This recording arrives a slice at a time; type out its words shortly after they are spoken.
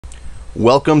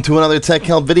Welcome to another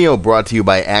TechHelp video brought to you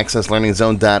by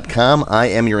AccessLearningZone.com. I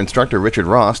am your instructor, Richard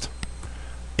Rost.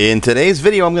 In today's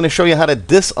video, I'm going to show you how to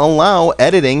disallow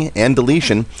editing and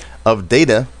deletion of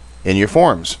data in your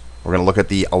forms. We're going to look at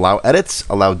the allow edits,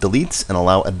 allow deletes, and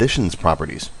allow additions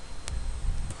properties.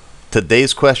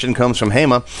 Today's question comes from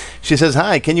Hema. She says,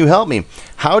 "Hi, can you help me?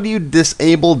 How do you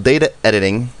disable data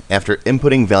editing after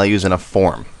inputting values in a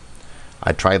form?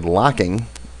 I tried locking,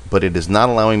 but it is not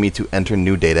allowing me to enter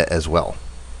new data as well."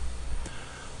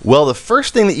 Well, the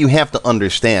first thing that you have to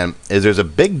understand is there's a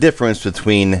big difference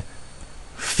between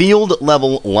field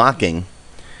level locking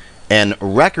and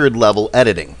record level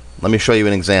editing. Let me show you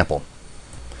an example.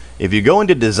 If you go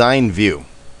into design view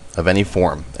of any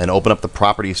form and open up the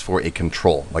properties for a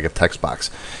control, like a text box,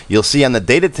 you'll see on the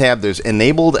data tab there's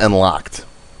enabled and locked.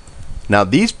 Now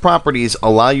these properties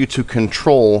allow you to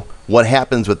control what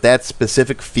happens with that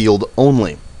specific field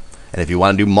only. And if you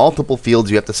want to do multiple fields,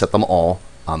 you have to set them all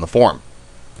on the form.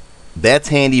 That's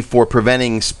handy for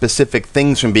preventing specific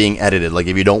things from being edited, like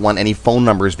if you don't want any phone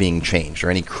numbers being changed or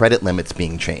any credit limits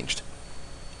being changed.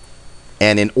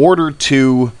 And in order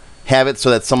to have it so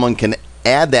that someone can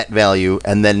add that value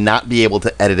and then not be able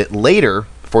to edit it later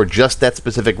for just that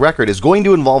specific record is going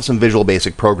to involve some Visual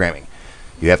Basic programming.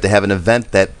 You have to have an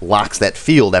event that locks that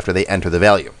field after they enter the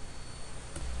value.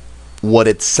 What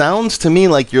it sounds to me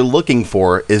like you're looking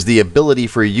for is the ability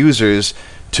for users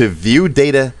to view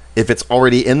data if it's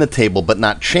already in the table but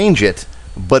not change it,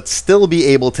 but still be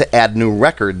able to add new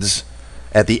records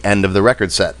at the end of the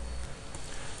record set.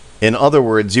 In other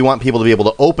words, you want people to be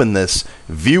able to open this,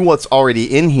 view what's already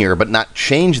in here, but not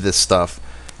change this stuff,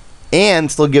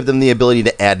 and still give them the ability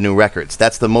to add new records.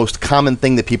 That's the most common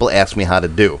thing that people ask me how to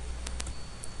do.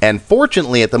 And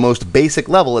fortunately, at the most basic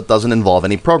level, it doesn't involve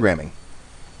any programming.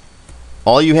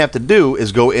 All you have to do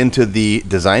is go into the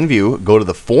design view, go to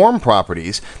the form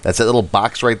properties, that's that little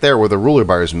box right there where the ruler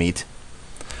bars meet.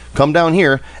 Come down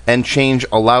here and change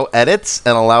allow edits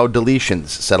and allow deletions.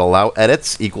 Set allow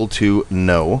edits equal to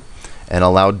no and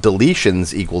allow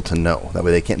deletions equal to no. That way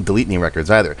they can't delete any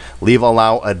records either. Leave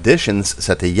allow additions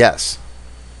set to yes.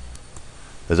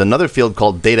 There's another field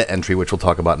called data entry, which we'll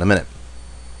talk about in a minute.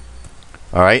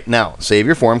 All right, now save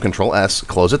your form, Control S,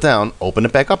 close it down, open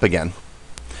it back up again.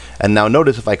 And now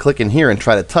notice if I click in here and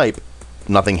try to type,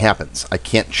 nothing happens. I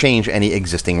can't change any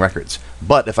existing records.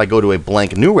 But if I go to a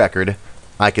blank new record,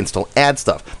 I can still add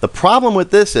stuff. The problem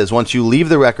with this is once you leave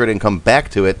the record and come back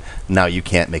to it, now you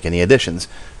can't make any additions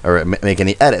or make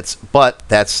any edits. But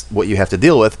that's what you have to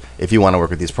deal with if you want to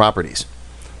work with these properties.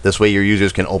 This way your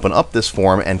users can open up this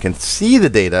form and can see the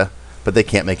data, but they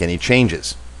can't make any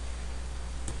changes.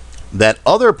 That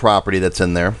other property that's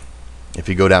in there, if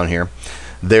you go down here,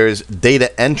 there's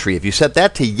data entry. If you set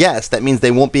that to yes, that means they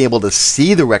won't be able to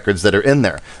see the records that are in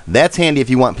there. That's handy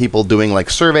if you want people doing like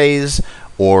surveys,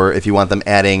 or if you want them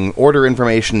adding order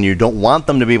information. You don't want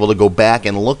them to be able to go back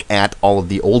and look at all of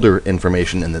the older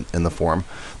information in the form.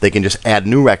 They can just add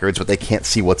new records, but they can't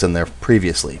see what's in there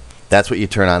previously. That's what you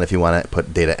turn on if you want to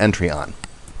put data entry on.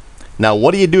 Now,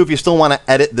 what do you do if you still want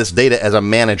to edit this data as a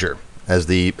manager, as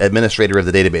the administrator of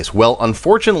the database? Well,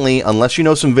 unfortunately, unless you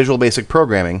know some Visual Basic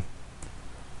programming,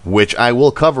 which I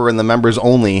will cover in the members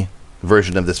only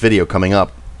version of this video coming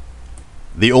up,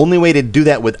 the only way to do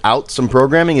that without some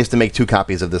programming is to make two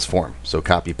copies of this form. So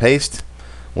copy paste,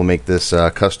 we'll make this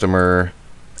customer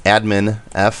admin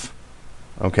F,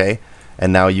 okay,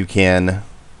 and now you can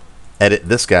edit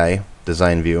this guy,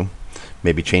 design view,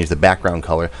 maybe change the background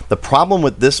color. The problem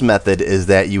with this method is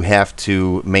that you have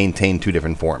to maintain two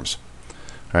different forms.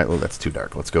 All right, well that's too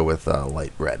dark. Let's go with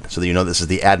light red so that you know this is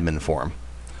the admin form,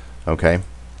 okay.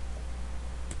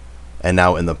 And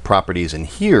now in the properties in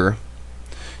here,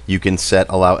 you can set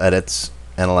allow edits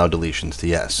and allow deletions to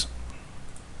yes.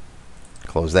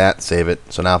 Close that, save it.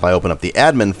 So now if I open up the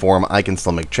admin form, I can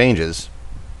still make changes.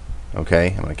 Okay,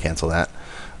 I'm going to cancel that.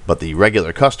 But the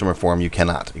regular customer form, you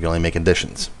cannot. You can only make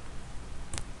additions.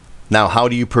 Now, how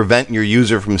do you prevent your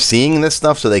user from seeing this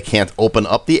stuff so they can't open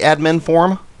up the admin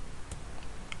form?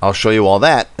 I'll show you all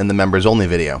that in the members only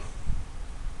video.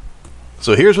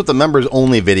 So here's what the members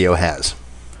only video has.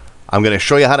 I'm going to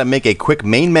show you how to make a quick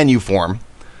main menu form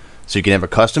so you can have a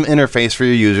custom interface for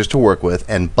your users to work with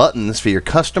and buttons for your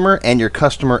customer and your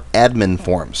customer admin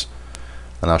forms.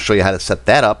 And I'll show you how to set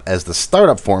that up as the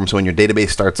startup form so when your database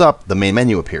starts up, the main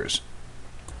menu appears.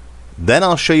 Then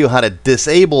I'll show you how to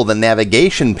disable the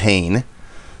navigation pane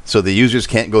so the users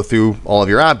can't go through all of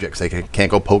your objects. They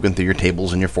can't go poking through your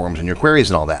tables and your forms and your queries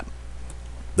and all that.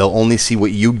 They'll only see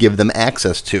what you give them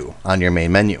access to on your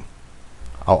main menu.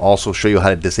 I'll also show you how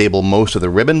to disable most of the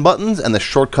ribbon buttons and the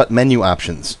shortcut menu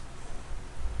options.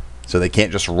 So they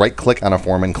can't just right-click on a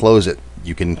form and close it.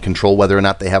 You can control whether or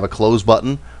not they have a close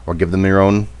button or give them your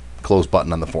own close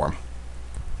button on the form.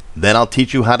 Then I'll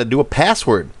teach you how to do a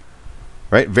password.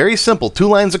 Right? Very simple, 2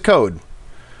 lines of code.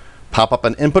 Pop up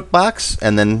an input box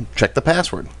and then check the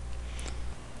password.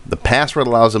 The password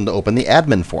allows them to open the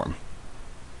admin form.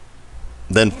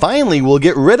 Then finally, we'll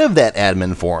get rid of that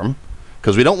admin form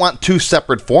because we don't want 2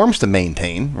 separate forms to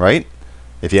maintain, right?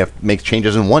 If you have to make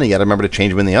changes in one, you got to remember to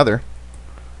change them in the other.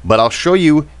 But I'll show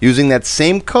you using that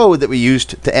same code that we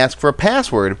used to ask for a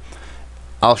password.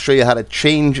 I'll show you how to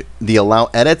change the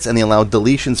allow edits and the allow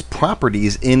deletions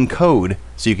properties in code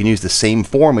so you can use the same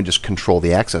form and just control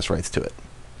the access rights to it.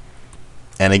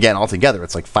 And again, altogether,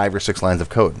 it's like 5 or 6 lines of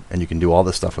code, and you can do all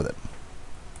this stuff with it.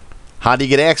 How do you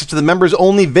get access to the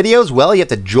members-only videos? Well, you have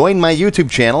to join my YouTube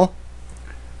channel.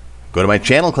 Go to my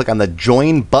channel, click on the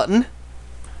Join button.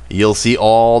 You'll see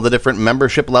all the different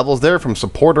membership levels there, from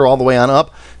supporter all the way on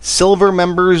up. Silver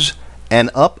members and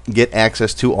up get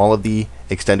access to all of the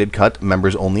extended cut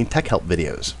members-only TechHelp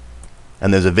videos.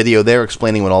 And there's a video there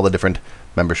explaining what all the different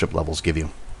membership levels give you.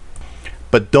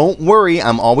 But don't worry,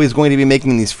 I'm always going to be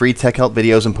making these free TechHelp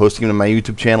videos and posting them to my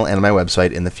YouTube channel and my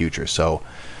website in the future. So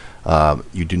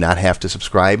you do not have to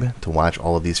subscribe to watch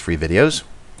all of these free videos.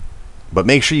 But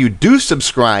make sure you do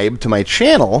subscribe to my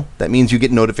channel. That means you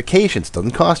get notifications. It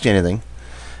doesn't cost you anything.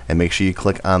 And make sure you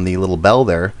click on the little bell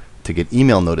there to get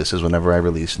email notices whenever I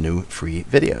release new free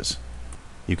videos.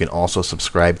 You can also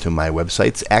subscribe to my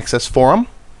website's Access Forum.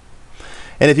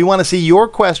 And if you want to see your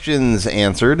questions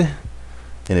answered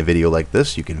in a video like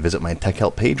this, you can visit my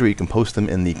TechHelp page, where you can post them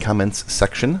in the comments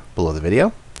section below the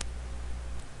video.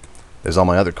 There's all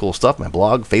my other cool stuff, my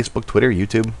blog, Facebook, Twitter,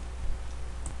 YouTube.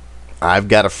 I've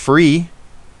got a free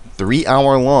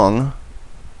 3-hour-long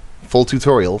full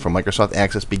tutorial for Microsoft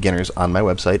Access beginners on my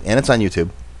website, and it's on YouTube.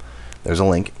 There's a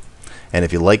link. And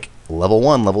if you like level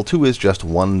 1, level 2 is just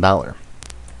 $1.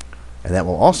 And that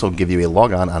will also give you a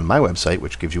logon on my website,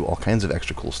 which gives you all kinds of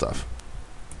extra cool stuff.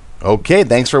 Okay,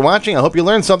 thanks for watching. I hope you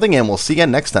learned something, and we'll see you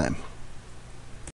next time.